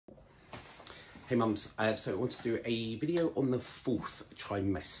Hey mums, so I want to do a video on the 4th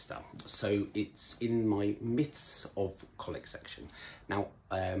trimester. So it's in my myths of colic section. Now,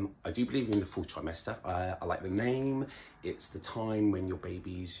 I do believe in the 4th trimester. I like the name. It's the time when your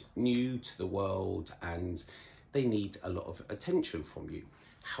baby's new to the world and they need a lot of attention from you.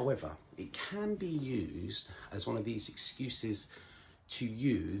 However, it can be used as one of these excuses to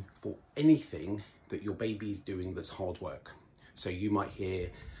you for anything that your baby's doing that's hard work. So you might hear,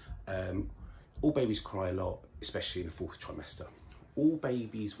 all babies cry a lot, especially in the 4th trimester. All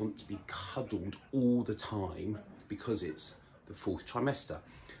babies want to be cuddled all the time because it's the 4th trimester.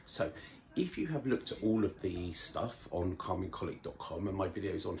 So if you have looked at all of the stuff on calmingcolic.com and my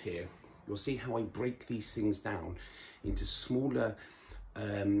videos on here, you'll see how I break these things down into smaller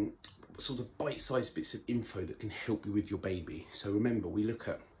sort of bite-sized bits of info that can help you with your baby. So remember, we look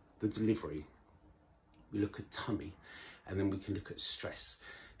at the delivery, we look at tummy, and then we can look at stress.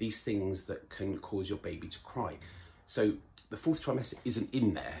 These things that can cause your baby to cry. So the 4th trimester isn't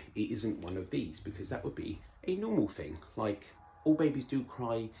in there. It isn't one of these because that would be a normal thing. Like all babies do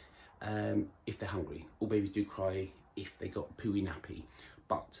cry if they're hungry. All babies do cry if they got pooey nappy.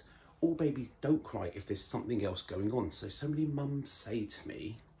 But all babies don't cry if there's something else going on. So many mums say to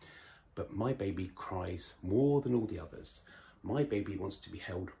me, but my baby cries more than all the others. My baby wants to be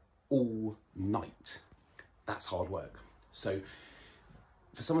held all night. That's hard work. So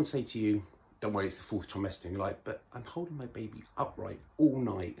for someone to say to you, don't worry, it's the 4th trimester, and you're like, but I'm holding my baby upright all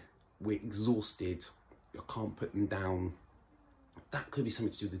night, we're exhausted, I can't put them down. That could be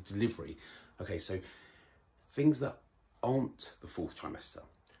something to do with the delivery. Okay, so things that aren't the 4th trimester,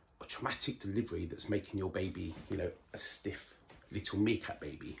 a traumatic delivery that's making your baby, you know, a stiff little meerkat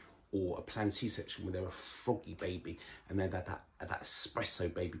baby, or a planned C-section where they're a froggy baby, and they're that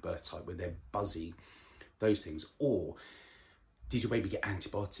espresso baby birth type where they're buzzy, those things. Or did your baby get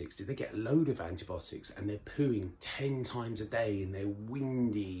antibiotics? Did they get a load of antibiotics and they're pooing 10 times a day and they're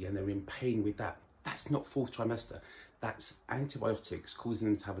windy and they're in pain with that? That's not 4th trimester. That's antibiotics causing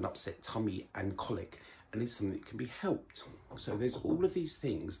them to have an upset tummy and colic, and it's something that can be helped. So there's all of these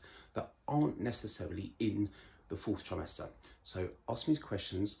things that aren't necessarily in the 4th trimester. So ask me these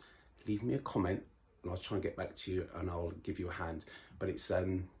questions, leave me a comment, and I'll try and get back to you and I'll give you a hand. But it's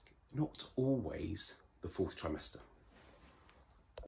not always the 4th trimester.